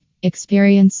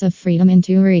Experience of freedom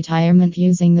into retirement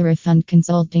using the Refund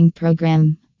consulting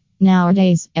program.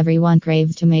 Nowadays, everyone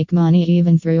craves to make money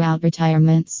even throughout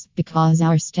retirements because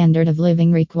our standard of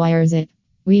living requires it.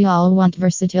 We all want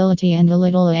versatility and a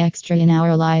little extra in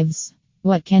our lives.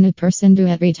 What can a person do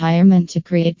at retirement to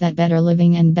create that better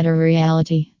living and better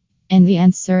reality? And the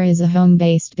answer is a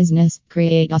home-based business.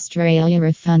 Create Australia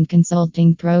Refund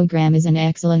Consulting Program is an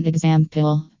excellent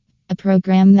example. A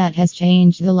program that has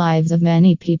changed the lives of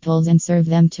many people and served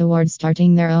them towards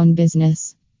starting their own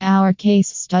business. Our case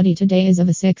study today is of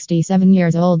a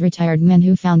 67-year-old retired man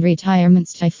who found retirement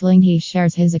stifling. He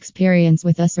shares his experience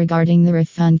with us regarding the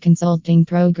Refund Consulting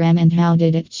Program and how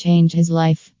did it change his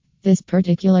life. This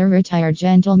particular retired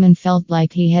gentleman felt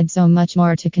like he had so much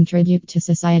more to contribute to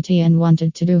society and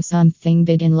wanted to do something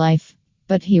big in life.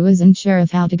 But he was unsure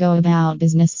of how to go about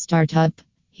business startup.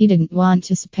 He didn't want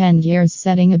to spend years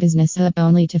setting a business up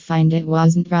only to find it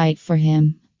wasn't right for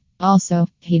him. Also,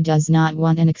 he does not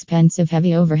want an expensive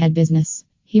heavy overhead business.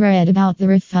 He read about the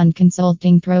Refund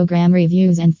Consulting Program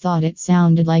reviews and thought it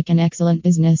sounded like an excellent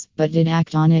business, but did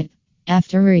act on it.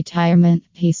 After retirement,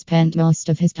 he spent most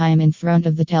of his time in front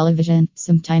of the television,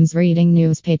 sometimes reading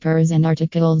newspapers and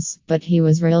articles, but he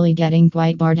was really getting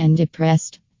quite bored and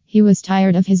depressed. He was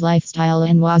tired of his lifestyle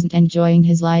and wasn't enjoying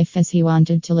his life as he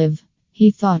wanted to live. He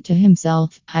thought to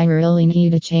himself, I really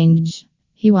need a change.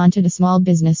 He wanted a small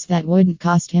business that wouldn't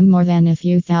cost him more than a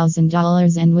few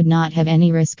 $1,000s and would not have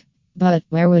any risk. But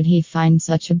where would he find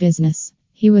such a business?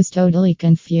 He was totally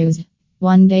confused.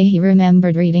 One day he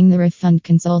remembered reading the Refund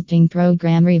Consulting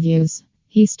Program reviews.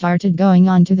 He started going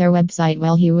onto their website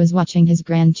while he was watching his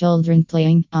grandchildren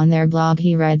playing. On their blog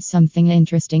he read something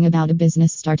interesting about a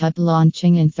business startup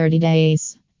launching in 30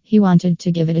 days. He wanted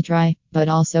to give it a try, but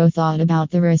also thought about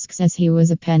the risks as he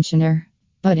was a pensioner.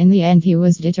 But in the end he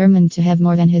was determined to have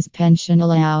more than his pension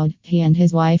allowed. He and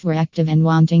his wife were active and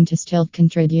wanting to still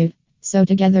contribute. So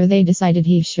together they decided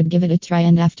he should give it a try,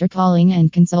 and after calling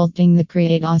and consulting the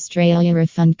Create Australia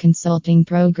Refund Consulting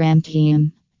Program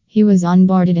team, he was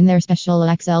onboarded in their special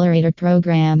accelerator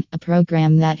program, a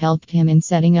program that helped him in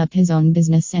setting up his own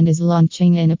business and is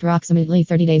launching in approximately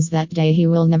 30 days. That day he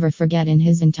will never forget in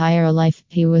his entire life.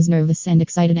 He was nervous and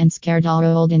excited and scared all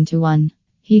rolled into one.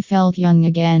 He felt young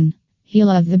again. He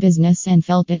loved the business and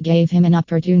felt it gave him an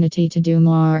opportunity to do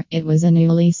more. It was a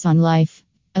new lease on life.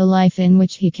 A life in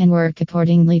which he can work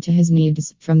accordingly to his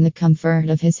needs from the comfort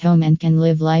of his home and can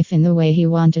live life in the way he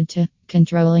wanted to,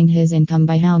 controlling his income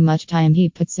by how much time he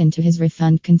puts into his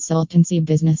refund consultancy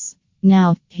business.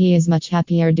 Now, he is much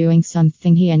happier doing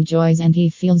something he enjoys and he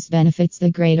feels benefits the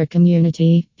greater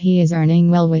community. He is earning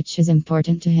well, which is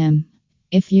important to him.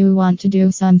 If you want to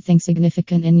do something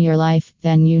significant in your life,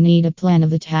 then you need a plan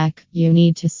of attack. You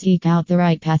need to seek out the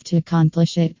right path to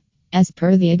accomplish it. As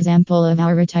per the example of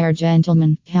our retired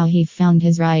gentleman, how he found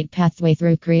his right pathway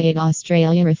through Create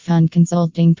Australia Refund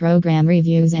Consulting Program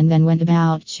reviews and then went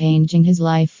about changing his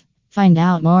life. Find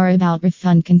out more about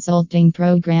Refund Consulting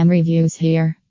Program reviews here.